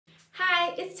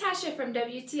Hi, it's Tasha from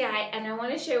WTI, and I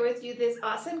want to share with you this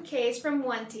awesome case from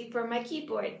Wanty for my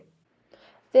keyboard.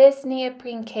 This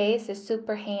neoprene case is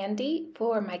super handy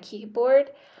for my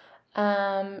keyboard.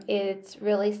 It's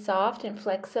really soft and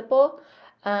flexible,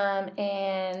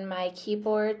 and my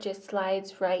keyboard just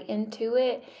slides right into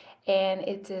it, and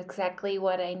it's exactly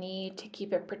what I need to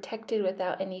keep it protected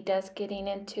without any dust getting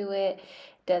into it.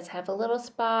 It does have a little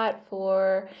spot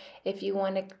for if you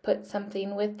want to put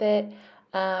something with it.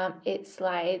 It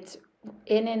slides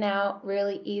in and out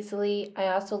really easily. I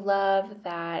also love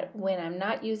that when I'm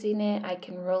not using it, I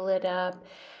can roll it up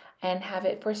and have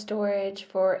it for storage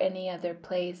for any other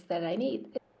place that I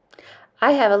need.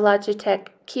 I have a Logitech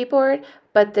keyboard,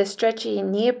 but the stretchy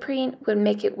neoprene would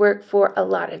make it work for a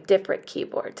lot of different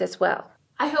keyboards as well.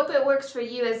 I hope it works for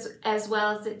you as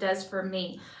well as it does for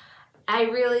me. I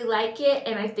really like it,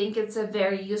 and I think it's a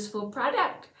very useful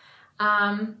product.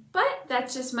 But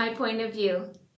that's just my point of view.